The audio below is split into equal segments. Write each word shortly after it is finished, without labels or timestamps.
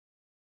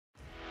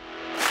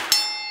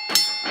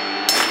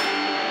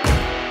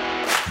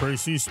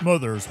Tracy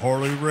Smothers,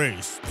 Harley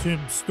Race, Tim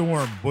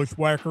Storm,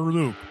 Bushwhacker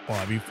Luke,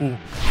 Bobby Fulton.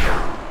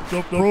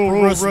 The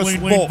Pro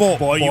Wrestling Vault,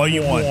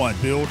 Volume 1.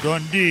 Bill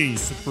Dundee,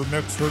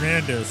 Supermex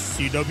Hernandez,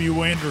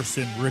 C.W.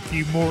 Anderson,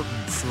 Ricky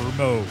Morton, Sir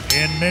Mo,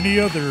 and many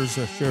others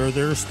share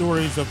their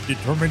stories of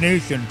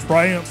determination,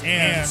 triumph,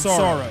 and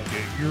sorrow.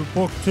 Get your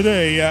book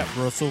today at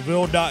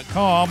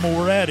Russellville.com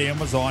or at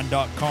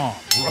Amazon.com.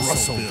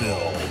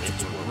 Russellville,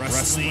 it's where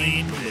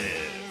wrestling lives.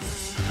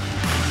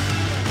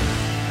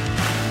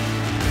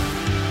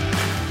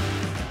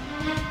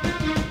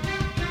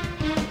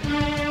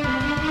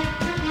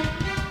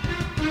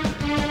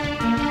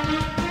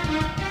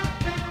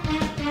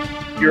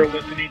 You're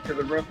listening to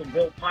the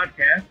Russellville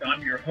podcast.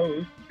 I'm your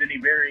host, Vinny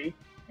Berry,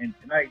 and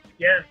tonight's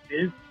guest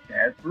is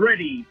Chazz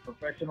Moretti,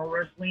 professional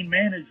wrestling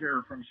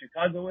manager from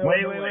Chicago,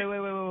 Illinois.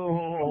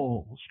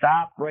 Wait.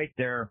 Stop right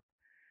there.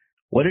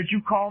 What did you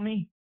call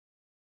me?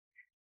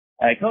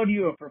 I called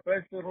you a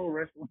professional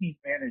wrestling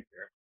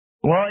manager.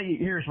 Well,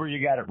 here's where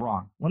you got it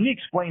wrong. Let me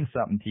explain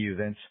something to you,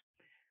 Vince.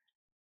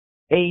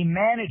 A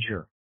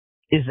manager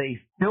is a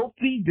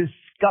filthy,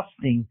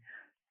 disgusting,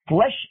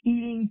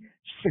 flesh-eating,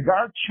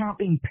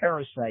 cigar-chomping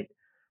parasite,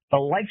 the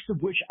likes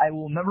of which I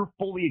will never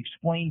fully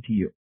explain to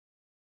you.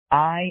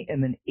 I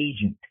am an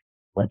agent.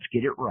 Let's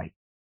get it right.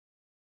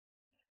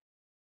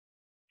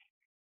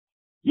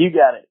 You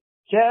got it.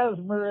 Chazz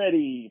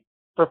Moretti,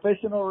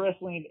 professional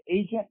wrestling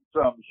agent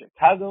from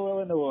Chicago,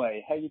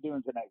 Illinois. How you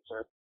doing tonight,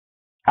 sir?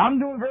 I'm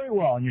doing very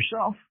well. And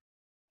yourself?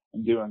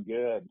 I'm doing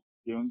good.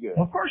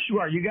 Well, of course you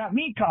are. You got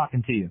me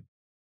talking to you.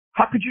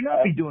 How could you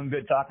not be doing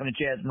good talking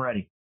to Chazz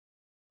Moretti?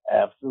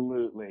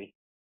 Absolutely.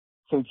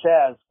 So,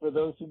 Chazz, for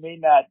those who may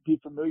not be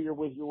familiar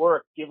with your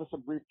work, give us a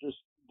brief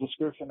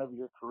description of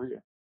your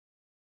career.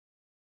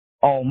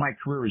 Oh, my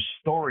career is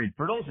storied.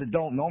 For those that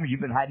don't know me,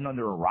 you've been hiding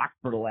under a rock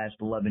for the last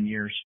 11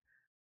 years.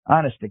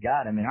 Honest to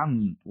God, I mean,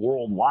 I'm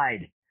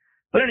worldwide.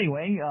 But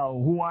anyway,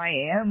 who I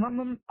am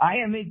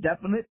a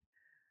definite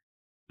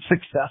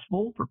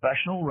successful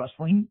professional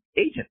wrestling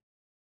agent.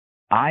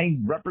 I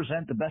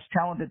represent the best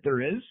talent that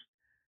there is,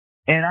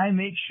 and I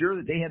make sure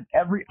that they have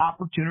every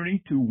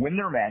opportunity to win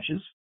their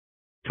matches,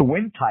 to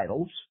win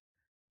titles,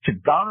 to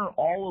garner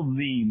all of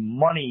the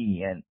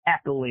money and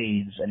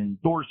accolades and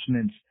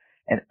endorsements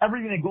and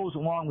everything that goes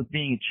along with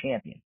being a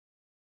champion.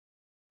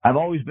 I've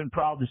always been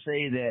proud to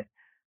say that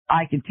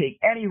I can take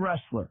any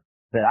wrestler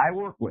that I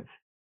work with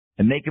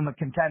and make him a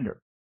contender.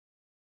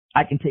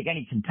 I can take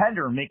any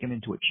contender and make him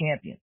into a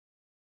champion.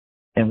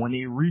 And when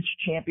they reach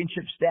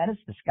championship status,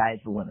 the sky's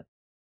the limit.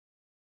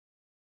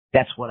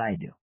 That's what I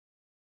do.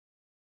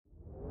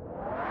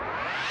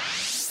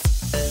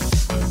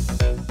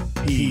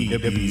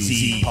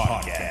 PWZ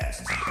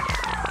Podcast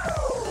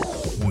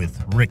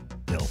with Rick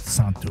Del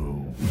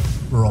Santo.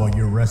 For all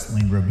your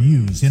wrestling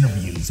reviews,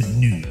 interviews, and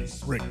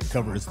news, Rick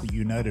covers the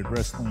United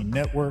Wrestling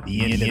Network,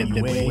 the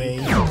NWA,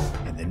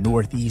 and the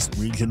Northeast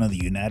region of the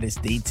United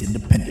States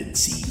independent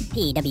scene.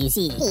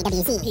 PWZ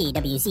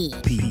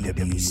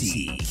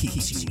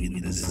keeps you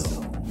in the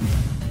zone.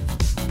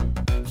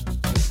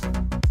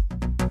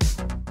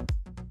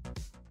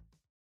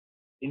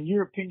 In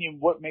your opinion,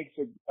 what makes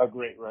a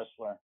great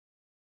wrestler?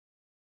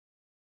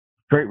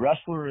 Great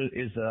wrestler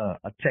is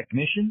a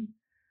technician,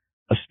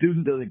 a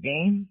student of the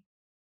game,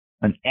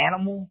 an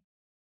animal,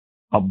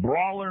 a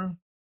brawler,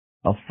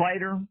 a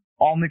fighter,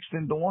 all mixed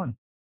into one.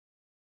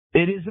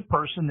 It is a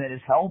person that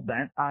is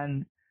hell-bent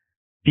on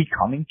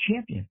becoming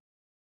champion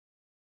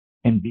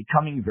and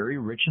becoming very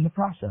rich in the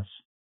process.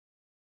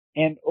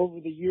 And over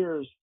the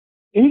years,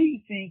 who do you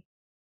think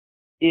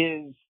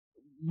is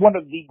one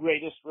of the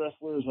greatest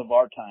wrestlers of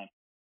our time,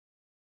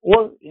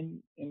 or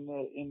in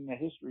the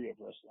history of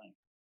wrestling?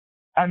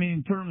 I mean,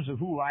 in terms of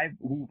who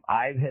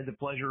I've had the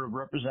pleasure of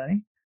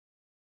representing.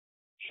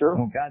 Sure.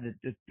 Oh God,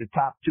 the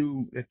top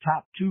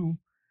two,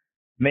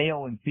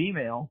 male and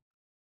female,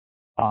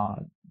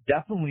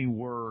 definitely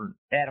were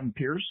Adam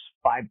Pearce,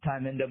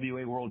 5-time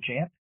NWA World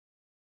Champ,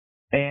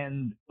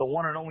 and the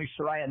one and only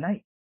Saraya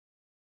Knight,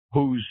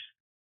 whose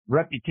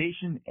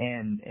reputation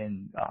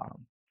and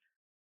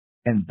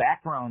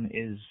background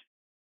is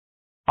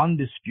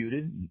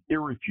undisputed,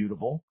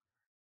 irrefutable.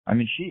 I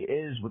mean, she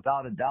is,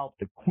 without a doubt,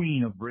 the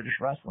queen of British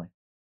wrestling.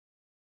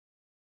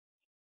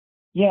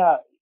 Yeah,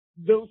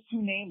 those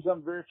two names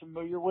I'm very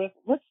familiar with.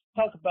 Let's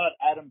talk about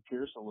Adam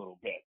Pearce a little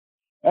bit.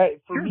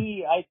 For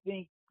me, I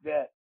think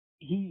that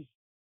he's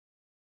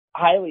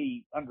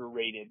highly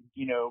underrated.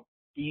 You know,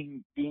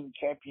 being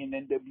champion,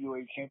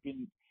 NWA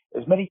champion,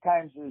 as many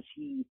times as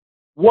he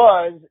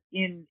was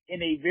in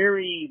a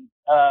very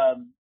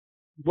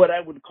what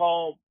I would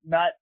call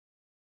not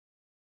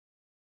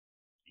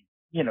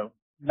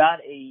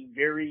a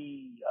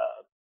very,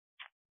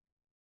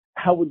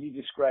 how would you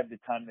describe the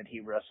time that he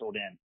wrestled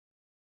in?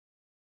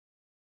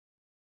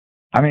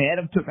 I mean,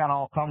 Adam took on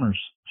all comers.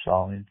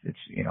 So it's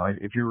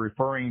if you're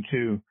referring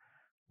to,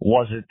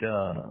 was it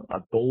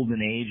a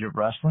golden age of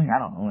wrestling? I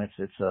don't know.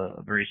 It's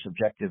a very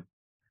subjective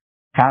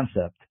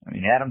concept. I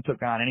mean, Adam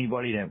took on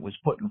anybody that was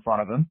put in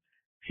front of him.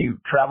 He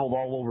traveled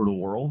all over the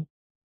world.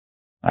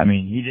 I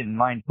mean, he didn't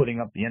mind putting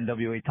up the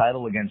NWA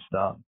title against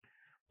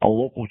a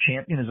local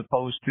champion as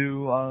opposed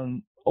to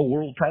a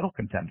world title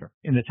contender.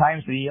 In the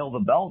times that he held the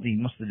belt, he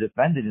must have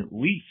defended at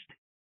least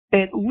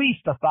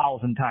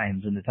 1,000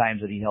 times in the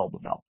times that he held the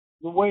belt.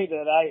 The way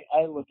that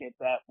I look at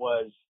that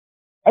was,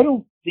 I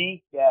don't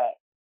think that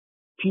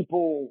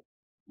people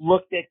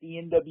looked at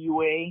the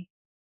NWA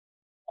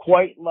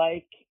quite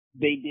like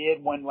they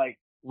did when, like,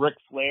 Ric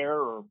Flair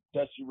or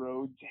Dusty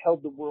Rhodes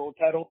held the world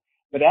title,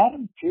 but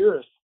Adam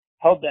Pearce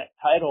held that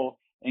title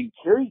and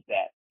carried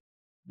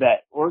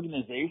that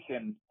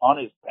organization on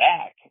his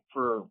back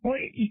for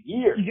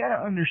years. You got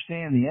to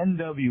understand, the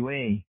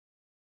NWA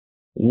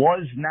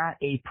was not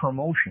a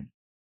promotion.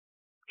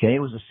 Okay, it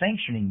was a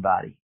sanctioning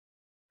body.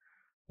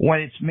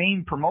 When its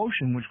main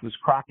promotion, which was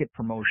Crockett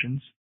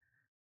Promotions,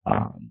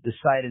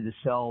 decided to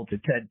sell to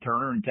Ted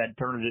Turner, and Ted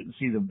Turner didn't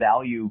see the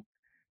value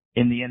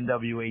in the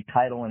NWA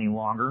title any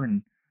longer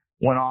and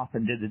went off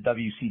and did the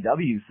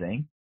WCW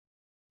thing,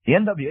 the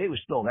NWA was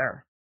still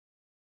there.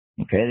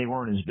 Okay, they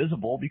weren't as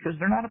visible because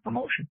they're not a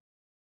promotion.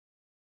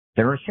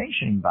 They're a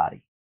sanctioning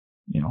body.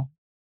 You know,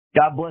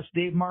 God bless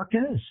Dave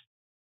Marquez.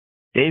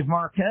 Dave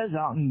Marquez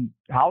out in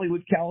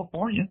Hollywood,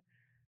 California,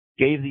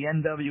 gave the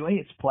NWA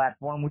its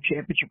platform with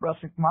Championship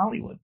Wrestling from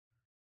Hollywood.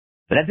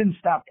 But that didn't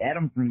stop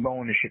Adam from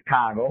going to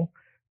Chicago,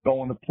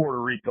 going to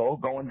Puerto Rico,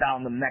 going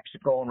down to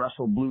Mexico and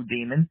wrestle Blue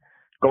Demon,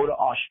 go to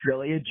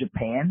Australia,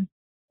 Japan.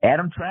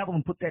 Adam traveled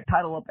and put that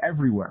title up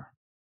everywhere.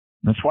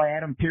 That's why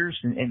Adam Pearce,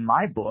 in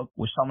my book,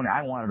 was someone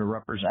I wanted to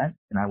represent,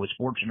 and I was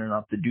fortunate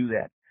enough to do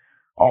that,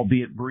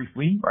 albeit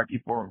briefly, right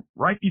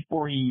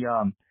before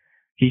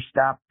he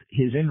stopped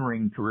his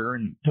in-ring career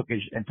and took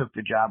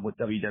the job with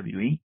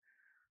WWE.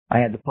 I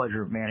had the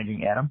pleasure of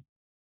managing Adam.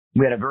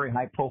 We had a very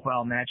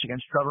high-profile match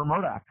against Trevor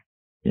Murdoch,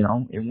 you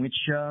know, in which,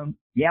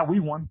 we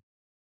won.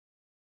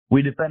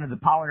 We defended the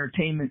Power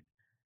Entertainment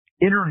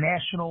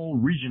International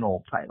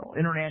Regional title,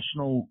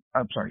 International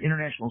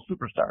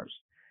Superstars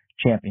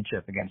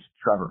Championship against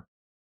Trevor.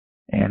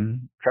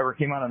 And Trevor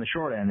came out on the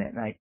short end that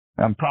night.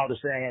 I'm proud to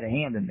say I had a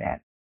hand in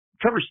that.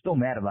 Trevor's still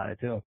mad about it,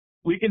 too.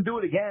 We can do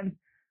it again,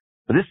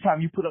 but this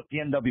time you put up the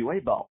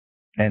NWA belt.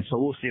 And so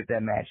we'll see if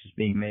that match is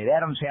being made.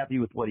 Adam's happy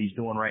with what he's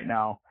doing right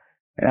now,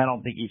 and I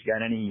don't think he's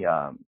got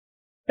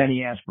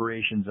any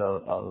aspirations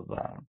of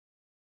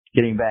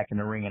getting back in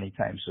the ring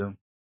anytime soon.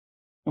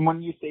 And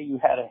when you say you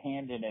had a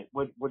hand in it,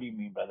 what do you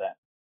mean by that?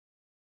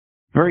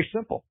 Very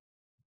simple.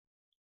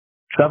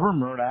 Trevor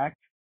Murdoch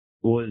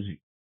was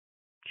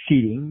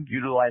cheating,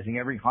 utilizing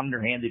every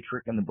underhanded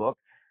trick in the book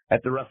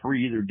that the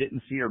referee either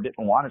didn't see or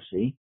didn't want to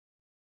see.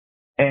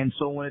 And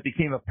so when it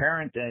became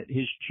apparent that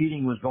his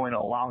cheating was going to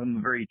allow him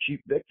a very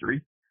cheap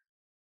victory,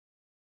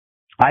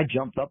 I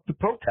jumped up to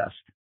protest.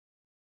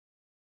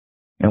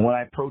 And when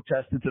I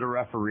protested to the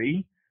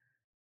referee,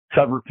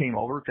 Trevor came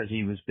over because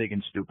he was big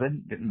and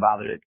stupid, didn't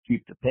bother to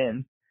keep the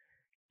pin,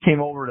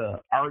 came over to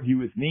argue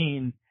with me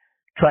and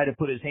tried to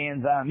put his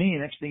hands on me.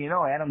 And next thing you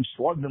know, Adam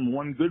slugged him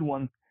one good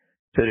one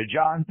to the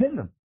jaw and pinned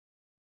him.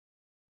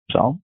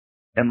 So,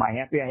 am I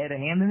happy I had a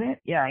hand in it?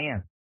 Yeah, I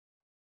am.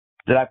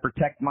 Did I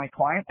protect my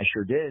client? I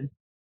sure did.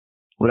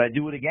 Would I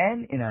do it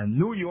again? In a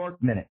New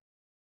York minute.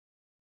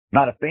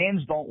 Now, the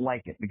fans don't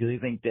like it because they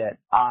think that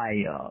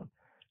I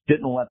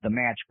didn't let the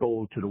match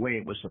go to the way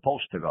it was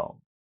supposed to go.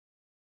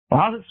 Well,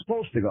 how's it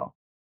supposed to go?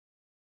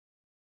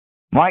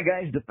 My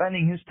guy's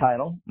defending his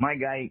title. My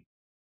guy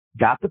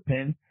got the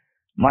pin.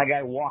 My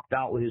guy walked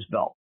out with his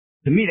belt.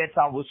 To me, that's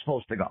how it was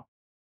supposed to go.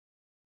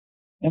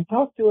 And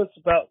talk to us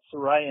about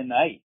Saraya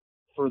Knight,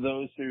 for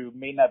those who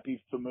may not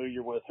be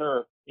familiar with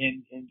her,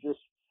 and just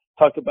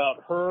talk about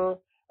her,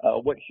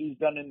 what she's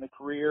done in the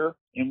career,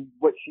 and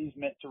what she's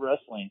meant to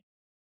wrestling.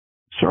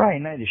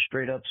 Saraya Knight is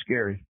straight up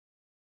scary.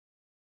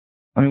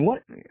 I mean,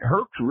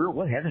 her career,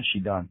 what hasn't she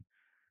done?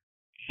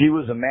 She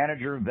was a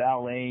manager of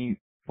valet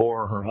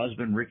for her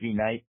husband, Ricky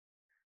Knight,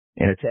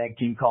 in a tag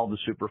team called the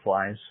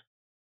Superflies.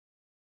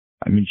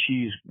 I mean,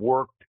 she's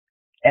worked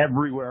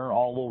everywhere,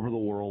 all over the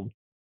world,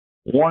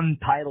 won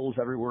titles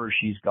everywhere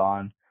she's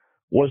gone,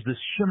 was the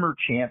Shimmer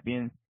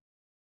champion.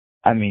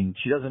 I mean,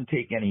 she doesn't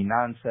take any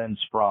nonsense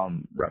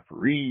from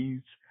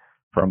referees,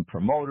 from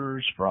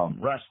promoters, from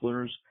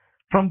wrestlers,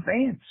 from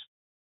fans.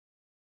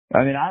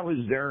 I mean, I was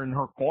there in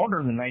her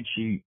corner the night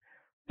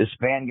this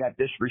fan got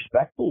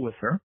disrespectful with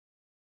her,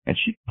 and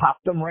she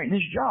popped him right in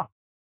his jaw.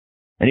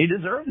 And he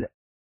deserved it.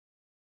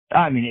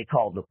 I mean, they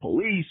called the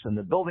police, and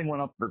the building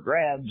went up for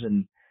grabs,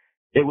 and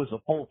it was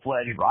a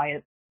full-fledged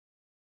riot.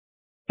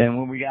 And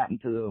when we got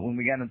into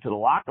the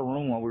locker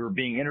room while we were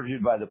being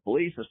interviewed by the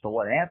police as to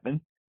what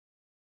happened,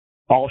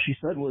 all she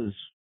said was,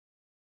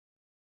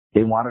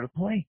 they wanted to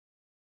play.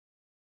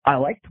 I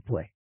like to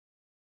play.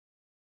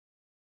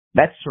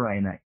 That's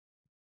Saraya Knight.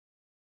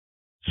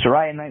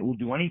 Saraya Knight will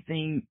do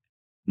anything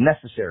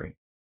necessary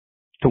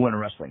to win a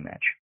wrestling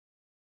match.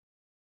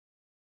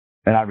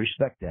 And I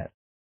respect that.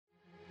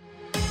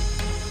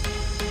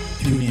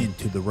 Tune in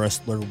to the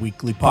Wrestler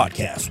Weekly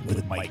Podcast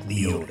with Mike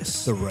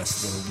Leotis. The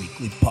Wrestler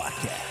Weekly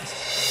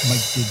Podcast.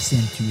 Mike digs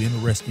into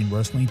interesting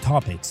wrestling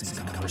topics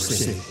and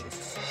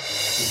conversations.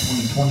 The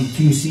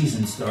 2022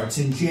 season starts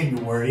in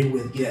January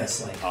with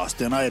guests like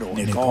Austin Idol,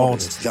 Nick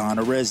Aldis, John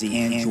Arezzi,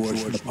 and George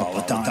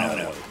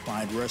Napolitano.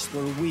 Find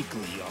Wrestler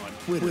Weekly on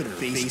Twitter,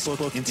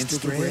 Facebook,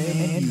 Instagram,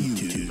 and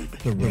YouTube.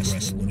 the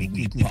Wrestling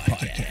Weekly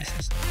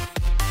Podcast.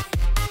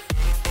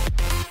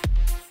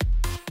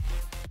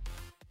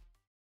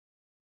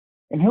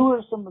 And who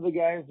are some of the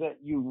guys that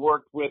you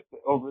worked with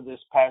over this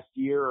past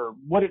year, or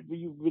what have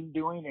you been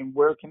doing, and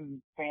where can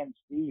fans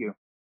see you?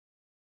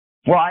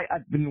 Well,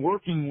 I've been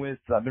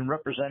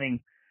representing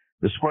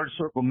the Squared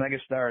Circle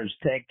Megastars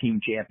Tag Team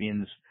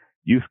Champions,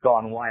 Youth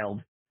Gone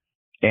Wild,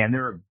 and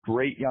they're a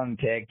great young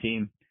tag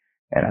team,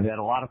 and I've had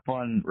a lot of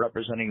fun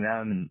representing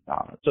them and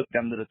took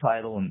them to the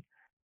title, and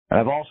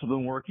I've also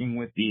been working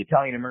with the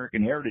Italian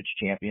American Heritage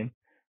Champion,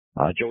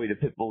 Joey the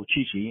Pitbull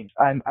Chichi.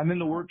 I'm in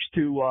the works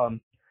to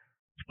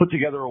put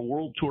together a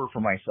world tour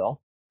for myself,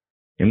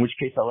 in which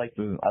case I like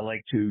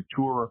to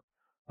tour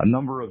a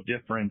number of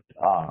different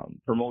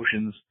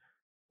promotions,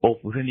 both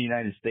within the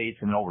United States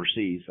and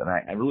overseas. And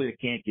I really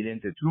can't get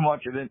into too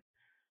much of it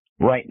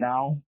right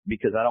now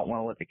because I don't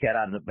want to let the cat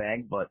out of the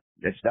bag, but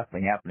it's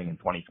definitely happening in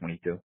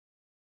 2022.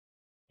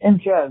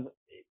 And Chazz,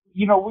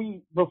 you know,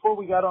 before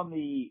we got on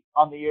the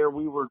air,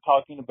 we were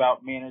talking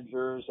about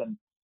managers and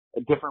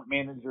different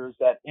managers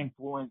that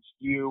influenced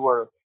you,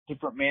 or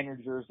different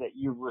managers that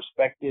you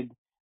respected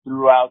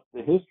throughout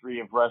the history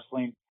of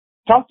wrestling.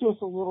 Talk to us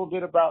a little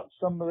bit about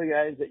some of the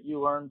guys that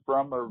you learned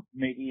from or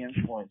maybe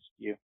influenced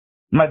you.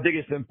 My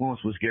biggest influence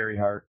was Gary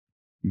Hart.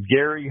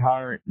 Gary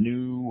Hart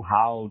knew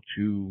how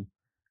to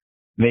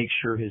make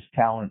sure his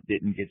talent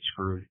didn't get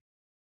screwed.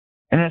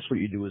 And that's what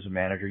you do as a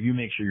manager. You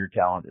make sure your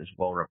talent is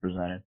well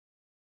represented.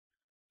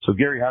 So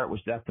Gary Hart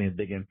was definitely a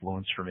big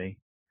influence for me.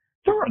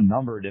 There were a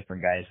number of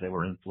different guys that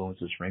were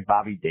influences for me.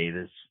 Bobby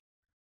Davis.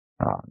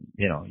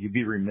 You'd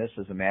be remiss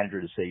as a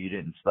manager to say you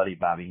didn't study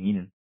Bobby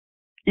Heenan.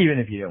 Even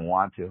if you didn't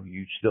want to,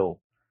 you still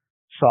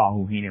saw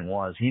who Heenan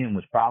was. Heenan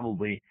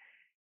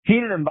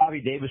and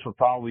Bobby Davis were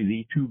probably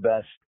the two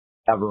best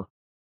ever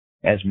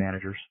as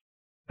managers.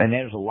 And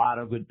there was a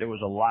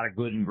lot of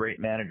good and great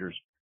managers.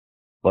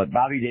 But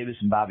Bobby Davis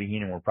and Bobby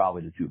Heenan were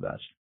probably the two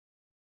best.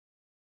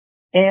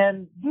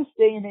 And this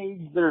day and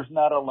age, there's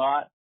not a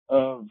lot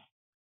of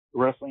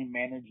wrestling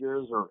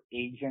managers or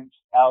agents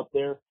out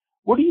there.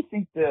 What do you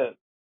think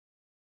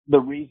the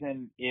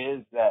reason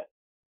is that,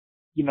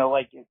 do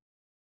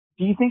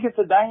you think it's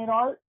a dying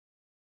art?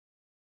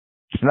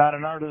 It's not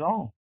an art at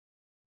all.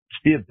 It's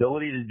the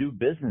ability to do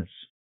business.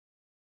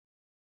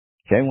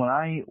 Okay,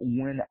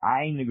 when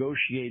I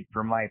negotiate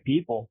for my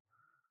people,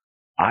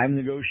 I'm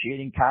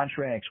negotiating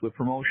contracts with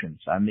promotions.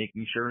 I'm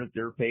making sure that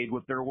they're paid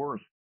what they're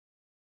worth.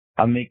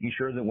 I'm making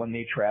sure that when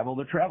they travel,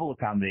 their travel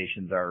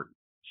accommodations are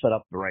set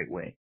up the right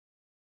way.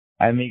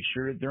 I make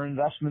sure that their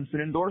investments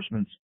and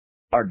endorsements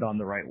are done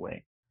the right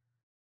way.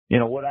 You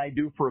know, what I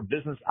do for a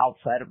business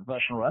outside of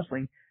professional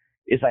wrestling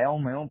is I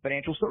own my own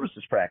financial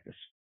services practice.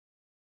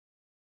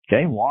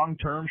 Okay,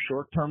 long-term,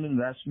 short-term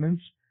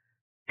investments,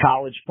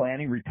 college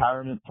planning,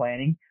 retirement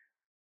planning,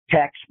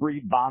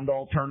 tax-free bond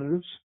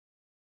alternatives.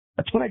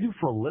 That's what I do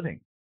for a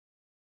living.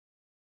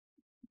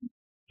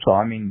 So,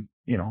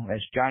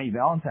 as Johnny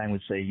Valentine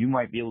would say, you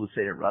might be able to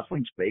say that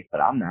wrestling's fake, but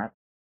I'm not.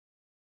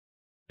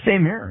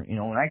 Same here.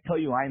 When I tell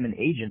you I'm an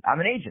agent, I'm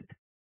an agent.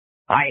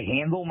 I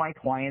handle my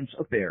clients'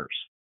 affairs.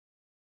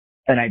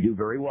 And I do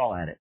very well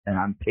at it. And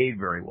I'm paid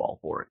very well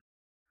for it.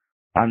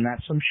 I'm not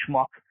some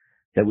schmuck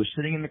that was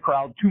sitting in the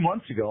crowd 2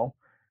 months ago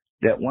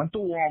that went to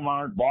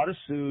Walmart, bought a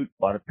suit,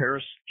 bought a pair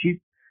of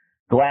cheap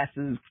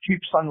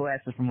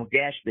sunglasses from a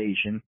gas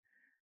station,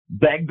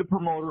 begged the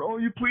promoter, "Oh,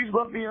 you please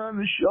let me on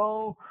the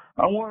show.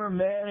 I want to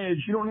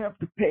manage. You don't have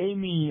to pay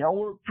me. I'll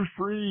work for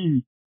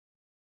free."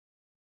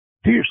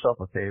 Do yourself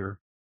a favor.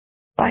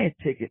 Buy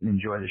a ticket and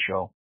enjoy the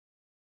show.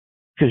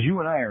 Because you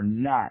and I are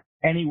not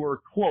anywhere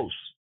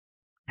close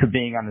to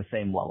being on the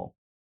same level.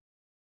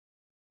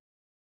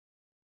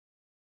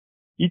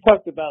 You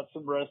talked about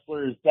some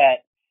wrestlers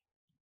that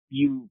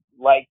you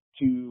like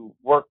to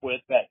work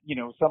with, that,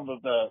 some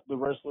of the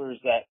wrestlers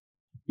that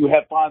you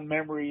have fond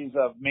memories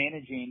of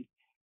managing.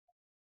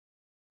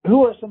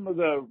 Who are some of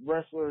the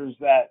wrestlers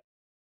that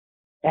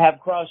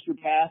have crossed your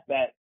path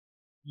that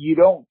you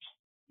don't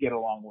get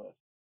along with?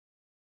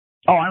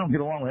 Oh, I don't get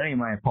along with any of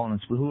my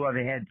opponents, but who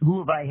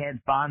have I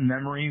had fond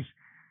memories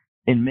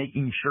in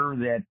making sure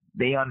that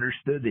they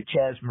understood that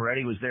Chazz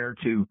Moretti was there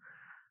to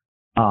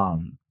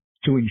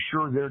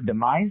ensure their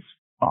demise?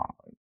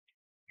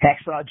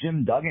 Hacksaw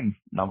Jim Duggan,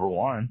 number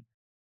one.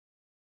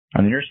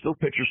 There's still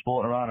pictures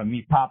floating around of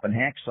me popping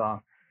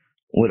Hacksaw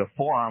with a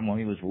forearm when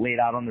he was laid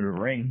out under the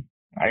ring.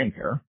 I didn't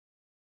care.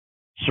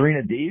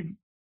 Serena Deeb,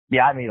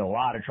 yeah, I made a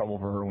lot of trouble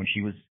for her when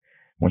she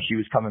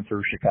was coming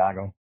through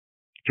Chicago.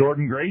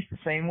 Jordan Grace, the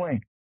same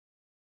way.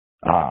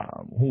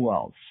 Who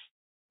else?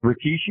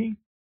 Rikishi?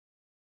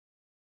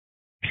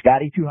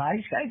 Scotty Too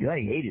High? Scotty Too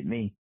High hated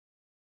me.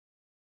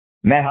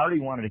 Matt Hardy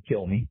wanted to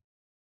kill me.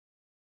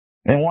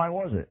 And why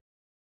was it?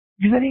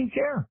 Because I didn't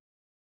care.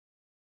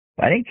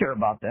 I didn't care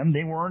about them.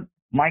 They weren't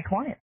my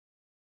client.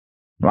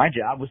 My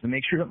job was to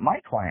make sure that my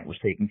client was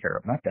taken care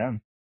of, not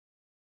them.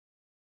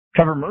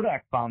 Trevor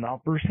Murdoch found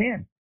out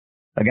firsthand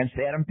against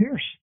Adam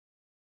Pearce.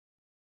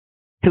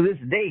 To this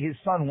day, his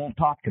son won't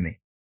talk to me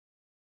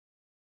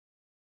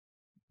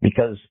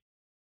because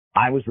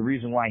I was the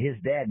reason why his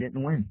dad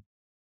didn't win.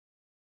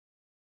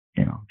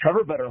 You know,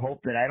 Trevor better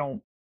hope that I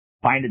don't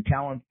find a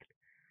talent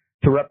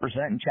to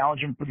represent and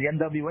challenge him for the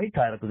NWA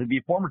title because he'd be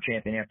a former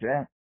champion after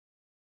that.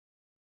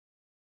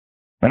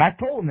 And I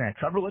told him that,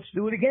 Trevor, let's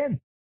do it again.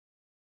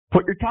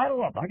 Put your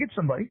title up. I'll get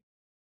somebody.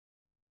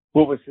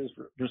 What was his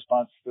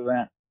response to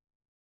that?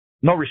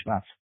 No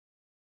response.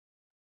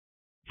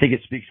 I think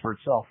it speaks for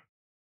itself.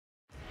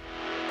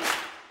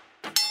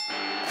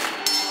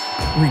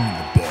 Ringing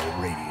the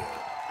Bell Radio.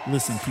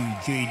 Listen to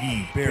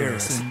JD,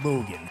 Barris, and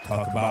Logan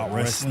talk about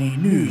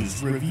wrestling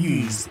news,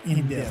 reviews,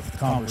 in-depth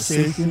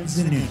conversations,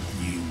 and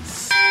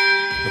interviews.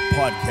 The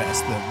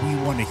podcast that we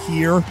want to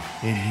hear,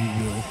 and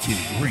you will too.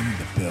 Ring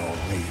the Bell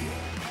Radio.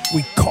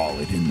 We call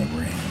it in the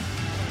ring.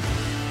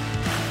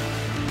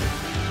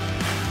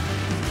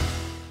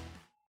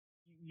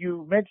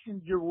 You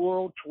mentioned your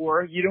world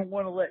tour. You don't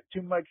want to let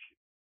too much,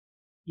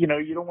 you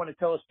don't want to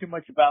tell us too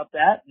much about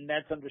that, and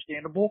that's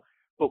understandable.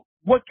 But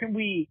what can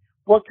we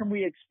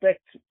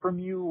expect from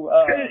you?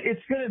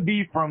 It's going to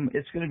be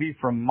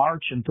from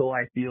March until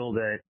I feel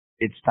that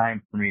it's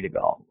time for me to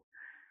go.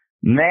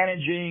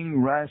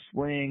 Managing,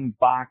 wrestling,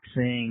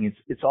 boxing,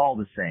 it's all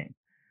the same.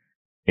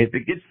 If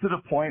it gets to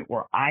the point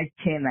where I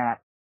cannot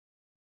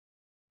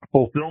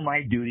fulfill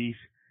my duties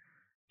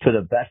to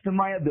the best of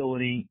my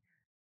ability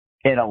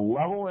at a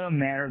level and a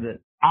manner that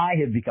I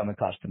have become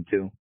accustomed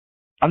to,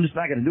 I'm just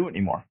not going to do it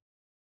anymore.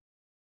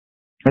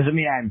 Does it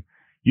mean I'm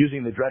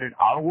using the dreaded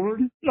R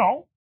word?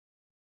 No.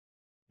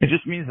 It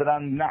just means that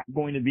I'm not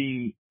going to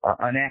be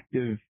an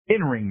active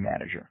in-ring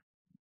manager.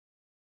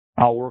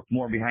 I'll work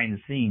more behind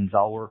the scenes.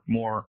 I'll work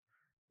more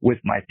with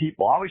my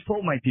people. I always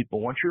told my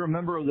people, once you're a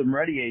member of the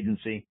Moretti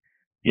agency,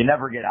 you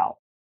never get out.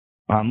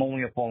 I'm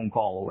only a phone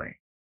call away.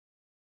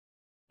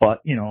 But,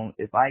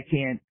 if I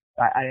can't,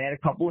 I had a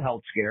couple of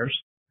health scares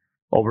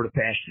over the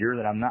past year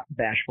that I'm not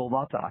bashful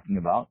about talking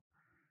about.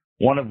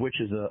 One of which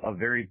is a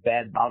very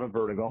bad bout of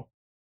vertigo.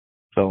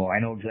 So I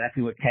know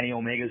exactly what Kenny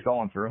Omega's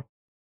going through.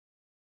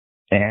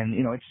 And,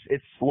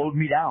 it's slowed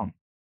me down.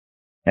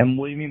 And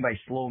what do you mean by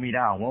slow me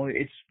down? Well,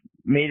 it's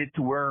made it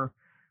to where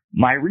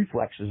my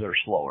reflexes are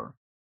slower.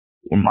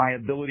 Or my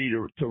ability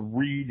to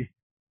read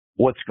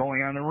what's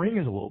going on in the ring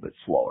is a little bit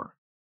slower.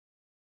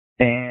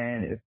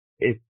 And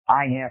if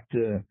I have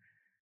to,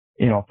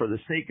 for the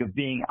sake of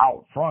being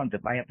out front,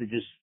 if I have to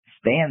just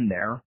stand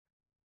there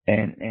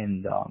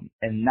and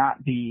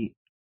not be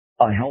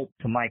a help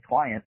to my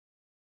client,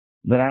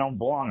 then I don't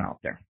belong out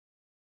there.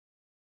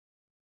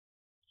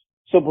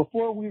 So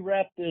before we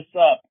wrap this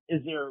up,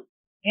 is there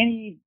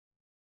any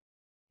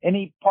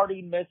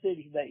parting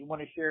message that you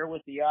want to share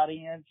with the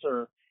audience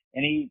or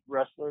any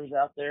wrestlers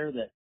out there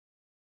that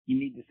you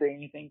need to say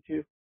anything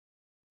to?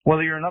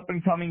 Whether you're an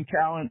up-and-coming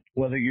talent,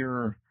 whether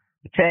you're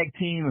a tag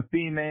team, a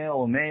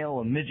female, a male,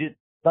 a midget,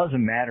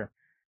 doesn't matter.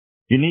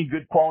 You need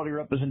good quality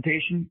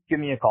representation, give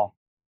me a call.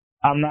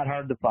 I'm not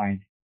hard to find.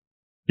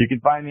 You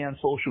can find me on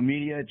social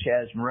media,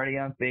 Chazz Moretti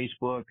on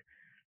Facebook,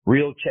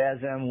 Real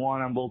Chazz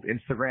M1 on both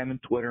Instagram and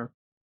Twitter.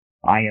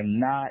 I am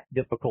not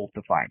difficult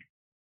to find.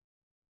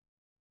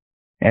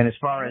 And as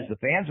far as the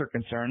fans are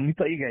concerned, let me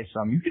tell you guys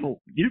something.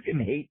 You can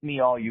hate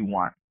me all you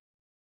want.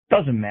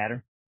 Doesn't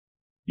matter.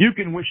 You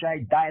can wish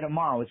I die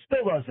tomorrow. It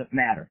still doesn't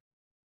matter.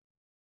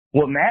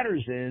 What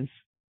matters is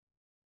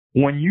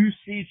when you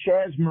see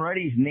Chazz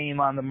Moretti's name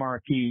on the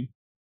marquee,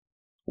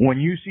 when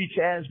you see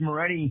Chazz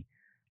Moretti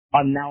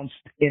announced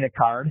in a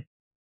card,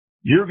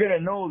 you're going to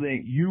know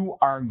that you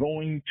are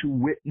going to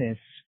witness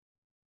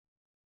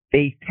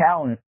a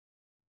talent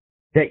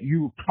that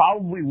you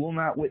probably will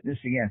not witness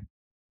again.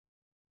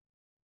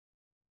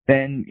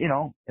 And,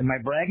 am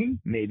I bragging?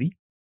 Maybe.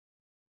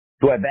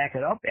 Do I back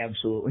it up?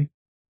 Absolutely.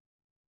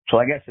 So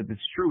I guess if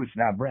it's true, it's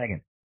not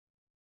bragging.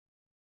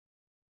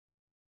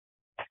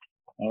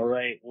 All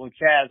right. Well,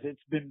 Chazz,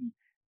 it's been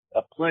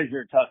a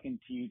pleasure talking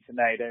to you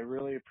tonight. I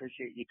really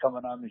appreciate you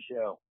coming on the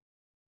show.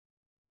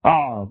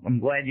 Oh, I'm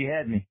glad you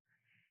had me.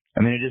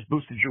 I mean, it just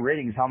boosted your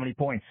ratings. How many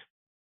points?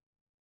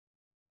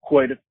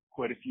 Quite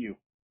a few.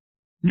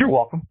 You're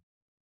welcome.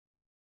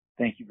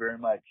 Thank you very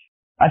much.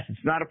 It's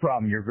not a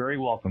problem. You're very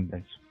welcome,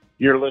 Vince.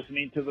 You're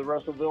listening to the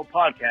Wrestleville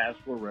podcast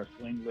where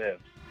wrestling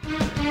lives.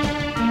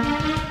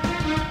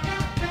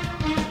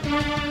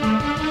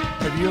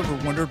 Have you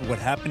ever wondered what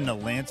happened to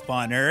Lance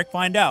Von Erich?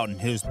 Find out in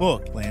his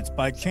book, Lance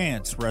by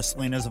Chance,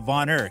 Wrestling as a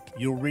Von Erich.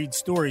 You'll read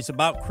stories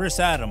about Chris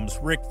Adams,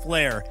 Ric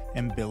Flair,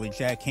 and Billy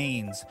Jack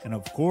Haynes. And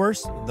of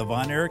course, the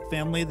Von Erich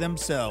family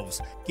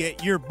themselves.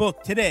 Get your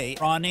book today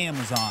on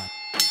Amazon.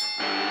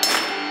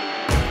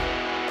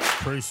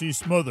 Tracy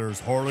Smothers,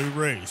 Harley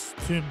Race,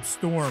 Tim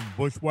Storm,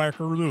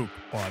 Bushwhacker Luke,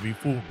 Bobby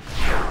Fulton.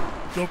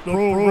 The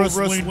Pro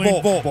Wrestling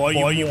Vault,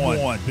 Volume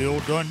 1. Bill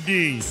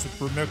Dundee,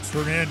 Supermex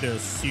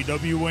Hernandez,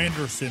 C.W.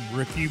 Anderson,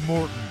 Ricky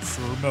Morton,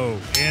 Sir Mo,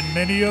 and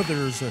many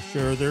others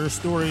share their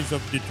stories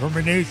of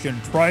determination,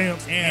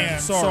 triumph,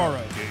 and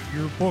sorrow. Get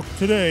your book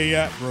today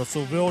at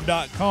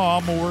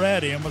Russellville.com or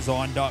at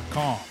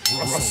Amazon.com.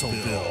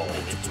 Russellville,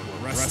 it's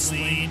where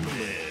wrestling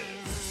lives.